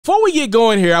Before we get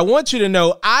going here, I want you to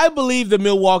know I believe the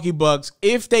Milwaukee Bucks,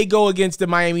 if they go against the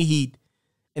Miami Heat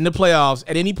in the playoffs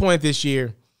at any point this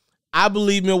year, I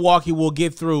believe Milwaukee will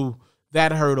get through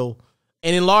that hurdle.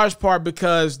 And in large part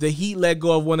because the Heat let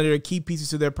go of one of their key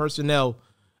pieces to their personnel,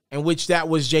 in which that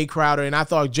was Jay Crowder. And I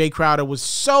thought Jay Crowder was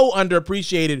so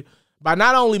underappreciated by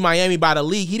not only Miami, by the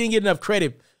league. He didn't get enough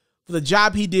credit for the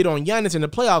job he did on Giannis in the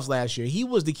playoffs last year. He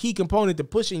was the key component to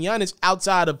pushing Giannis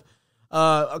outside of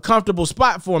a comfortable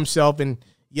spot for himself. And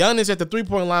Giannis at the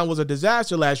three-point line was a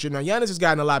disaster last year. Now, Giannis has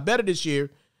gotten a lot better this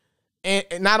year. And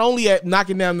not only at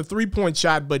knocking down the three-point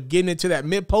shot, but getting into that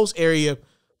mid-post area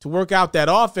to work out that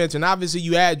offense. And obviously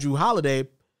you add Drew Holiday.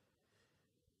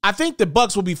 I think the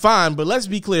Bucks will be fine, but let's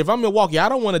be clear. If I'm Milwaukee, I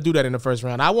don't want to do that in the first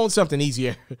round. I want something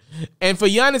easier. And for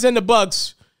Giannis and the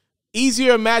Bucks,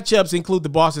 easier matchups include the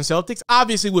Boston Celtics.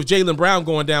 Obviously, with Jaylen Brown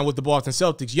going down with the Boston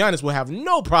Celtics, Giannis will have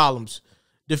no problems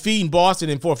defeating Boston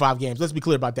in 4 or 5 games. Let's be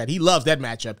clear about that. He loves that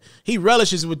matchup. He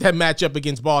relishes with that matchup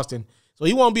against Boston. So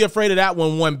he won't be afraid of that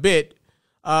one bit.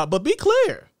 But be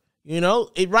clear. You know,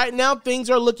 right now things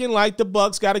are looking like the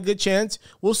Bucks got a good chance.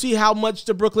 We'll see how much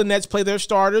the Brooklyn Nets play their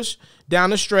starters down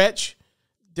the stretch.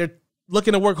 They're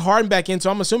looking to work Harden back in,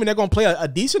 so I'm assuming they're going to play a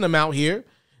decent amount here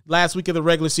last week of the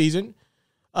regular season.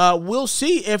 We'll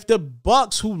see if the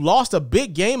Bucks, who lost a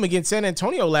big game against San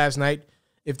Antonio last night,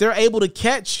 if they're able to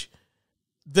catch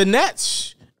the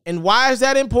Nets. And why is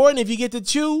that important? If you get to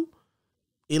 2,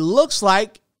 it looks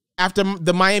like after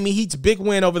the Miami Heat's big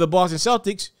win over the Boston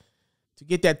Celtics to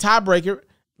get that tiebreaker,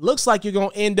 looks like you're going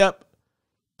to end up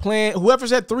playing,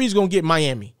 whoever's at 3 is going to get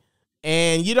Miami.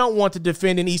 And you don't want to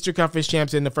defend an Eastern Conference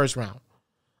champs in the first round.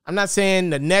 I'm not saying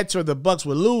the Nets or the Bucks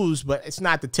will lose, but it's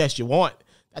not the test you want.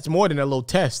 That's more than a little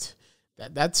test.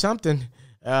 That's something.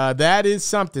 That is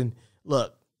something.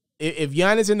 Look, if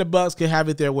Giannis and the Bucks could have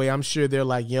it their way, I'm sure they're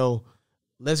like, yo,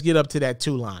 let's get up to that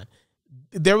 2 line.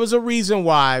 There was a reason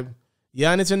why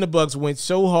Giannis and the Bucks went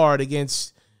so hard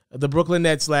against the Brooklyn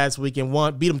Nets last week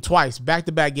and beat them twice,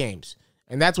 back-to-back games.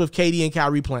 And that's with KD and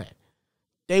Kyrie playing.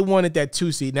 They wanted that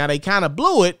 2 seed. Now, they kind of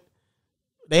blew it.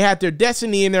 They had their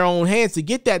destiny in their own hands to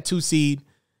get that 2 seed,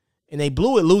 and they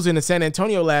blew it losing to San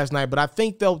Antonio last night. But I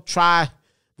think they'll try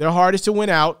their hardest to win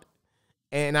out,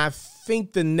 and I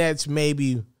think the Nets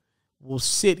maybe will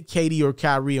sit KD or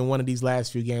Kyrie in one of these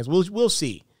last few games. We'll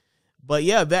see. But,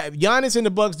 yeah, that Giannis and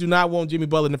the Bucks do not want Jimmy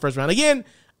Butler in the first round. Again,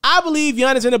 I believe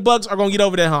Giannis and the Bucks are going to get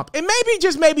over that hump. And maybe,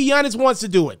 just maybe, Giannis wants to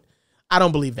do it. I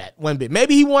don't believe that one bit.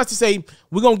 Maybe he wants to say,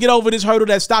 we're going to get over this hurdle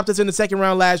that stopped us in the second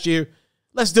round last year.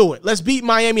 Let's do it. Let's beat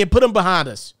Miami and put them behind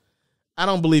us. I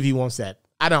don't believe he wants that.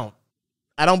 I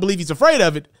don't believe he's afraid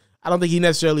of it. I don't think he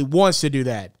necessarily wants to do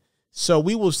that. So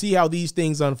we will see how these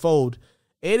things unfold.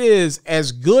 It is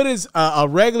as good as a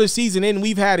regular season in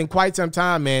we've had in quite some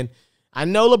time, man. I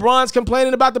know LeBron's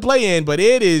complaining about the play-in, but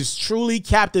it is truly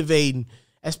captivating,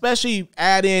 especially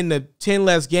add in the 10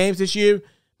 less games this year.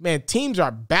 Man, teams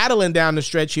are battling down the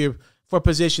stretch here for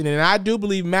position, and I do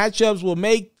believe matchups will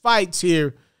make fights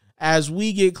here as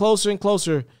we get closer and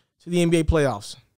closer to the NBA playoffs.